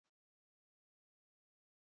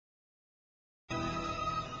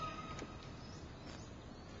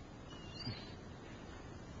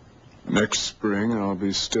Next spring, I'll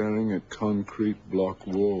be staring at concrete block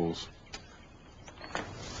walls.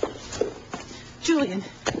 Julian,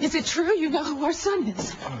 is it true you know who our son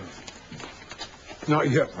is? Not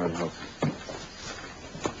yet, my love.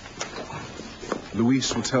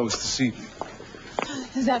 Luis will tell us this evening.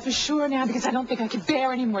 Is that for sure now? Because I don't think I can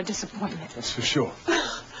bear any more disappointment. That's for sure.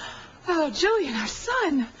 Oh, Julian, our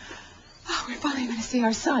son. Oh, we're finally going to see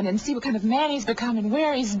our son and see what kind of man he's become and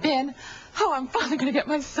where he's been. Oh, I'm finally going to get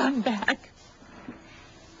my son back.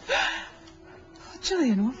 Oh,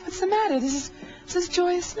 Julian, what's the matter? This is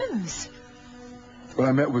joyous news. Well,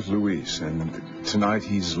 I met with Luis, and tonight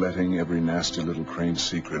he's letting every nasty little Crane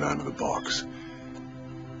secret out of the box.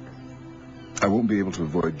 I won't be able to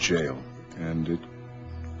avoid jail, and it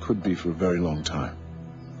could be for a very long time.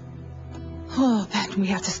 Oh, then we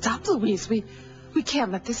have to stop Luis. We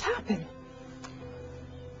can't let this happen.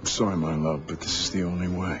 I'm sorry, my love, but this is the only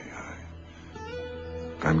way.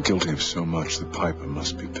 I'm guilty of so much that Piper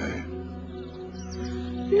must be paid.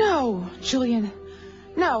 No, Julian.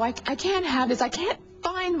 No, I can't have this. I can't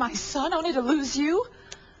find my son only to lose you.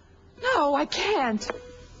 No, I can't.